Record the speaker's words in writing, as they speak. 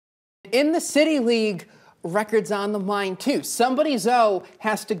in the City League, records on the mind too. Somebody's O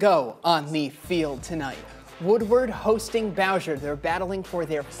has to go on the field tonight. Woodward hosting Bowsher. They're battling for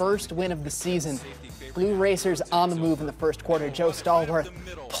their first win of the season. Blue Racers on the move in the first quarter. Joe Stallworth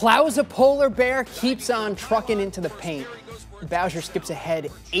plows a polar bear, keeps on trucking into the paint. Bowsher skips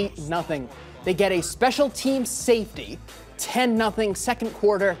ahead 8-0. They get a special team safety, 10-0. Second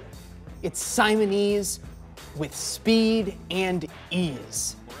quarter, it's Simon Ease with speed and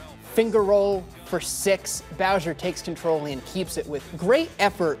ease. Finger roll for 6. Bowsher takes control and keeps it with great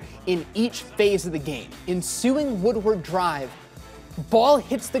effort in each phase of the game. Ensuing Woodward drive, ball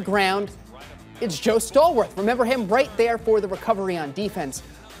hits the ground. It's Joe Stallworth. Remember him right there for the recovery on defense.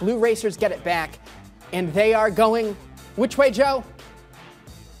 Blue Racers get it back, and they are going, which way, Joe?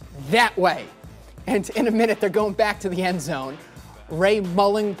 That way. And in a minute, they're going back to the end zone. Ray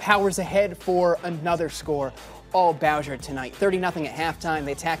Mulling powers ahead for another score. All Bowsher tonight. 30-0 at halftime.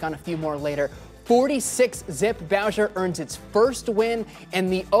 They tack on a few more later. 46-zip. Bowsher earns its first win,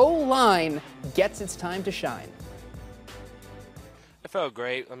 and the O-line gets its time to shine. It felt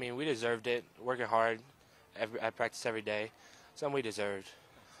great. I mean, we deserved it. Working hard. I practice every day. Something we deserved.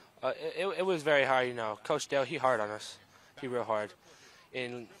 It was very hard, you know. Coach Dale, he hard on us. He real hard.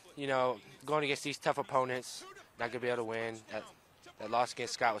 And, you know, going against these tough opponents, not going to be able to win. That loss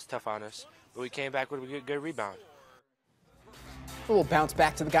against Scott was tough on us. But we came back with a good rebound. We'll bounce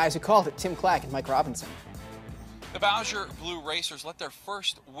back to the guys who called it, Tim Clack and Mike Robinson. The Bowsher Blue Racers let their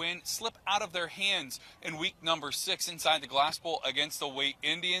first win slip out of their hands in week number 6 inside the Glass Bowl against the Wait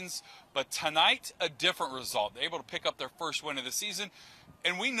Indians. But tonight, a different result. They're able to pick up their first win of the season.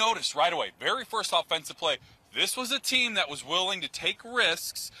 And we noticed right away, very first offensive play, this was a team that was willing to take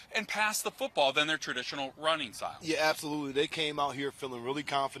risks and pass the football than their traditional running style. Yeah, absolutely. They came out here feeling really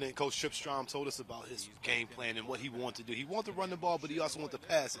confident. Coach Tripstrom told us about his game plan and what he wanted to do. He wanted to run the ball, but he also wanted to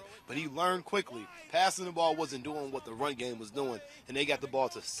pass it. But he learned quickly. Passing the ball wasn't doing what the run game was doing, and they got the ball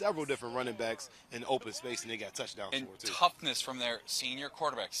to several different running backs in open space, and they got touchdowns and for it, too. Toughness from their senior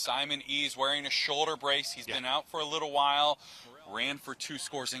quarterback, Simon Ease, wearing a shoulder brace. He's been out for a little while. Ran for 2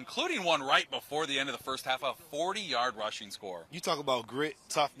 scores, including one right before the end of the first half, a 40-yard rushing score. You talk about grit,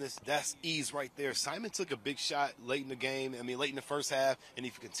 toughness, that's Ease right there. Simon took a big shot late in the game, late in the first half, and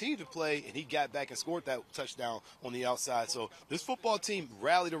he continued to play, and he got back and scored that touchdown on the outside. So this football team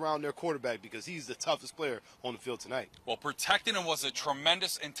rallied around their quarterback because he's the toughest player on the field tonight. Well, protecting him was a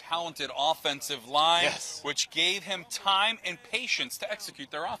tremendous and talented offensive line, which gave him time and patience to execute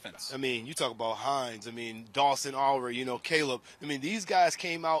their offense. You talk about Hines, Dawson Alver, Caleb. These guys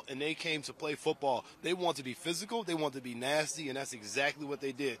came out and they came to play football. They want to be physical, they want to be nasty, and that's exactly what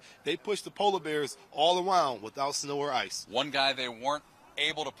they did. They pushed the Polar Bears all around without snow or ice. One guy they weren't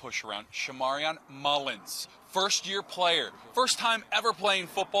able to push around, Shamarion Mullins. First-year player, first time ever playing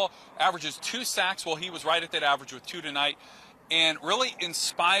football, averages 2 sacks. Well, he was right at that average with 2 tonight, and really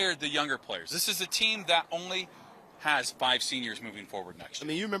inspired the younger players. This is a team that only has 5 seniors moving forward next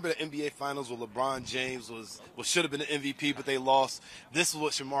year. You remember the NBA Finals where LeBron James should have been the MVP, but they lost. This is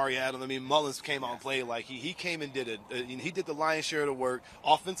what Shamari had on. Mullins came out and played like he came and did it. He did the lion's share of the work.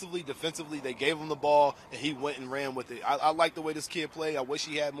 Offensively, defensively, they gave him the ball, and he went and ran with it. I like the way this kid played. I wish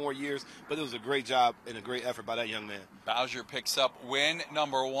he had more years, but it was a great job and a great effort by that young man. Bowsher picks up win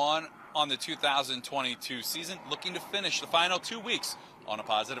number 1 on the 2022 season, looking to finish the final 2 weeks on a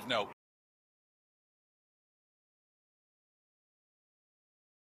positive note.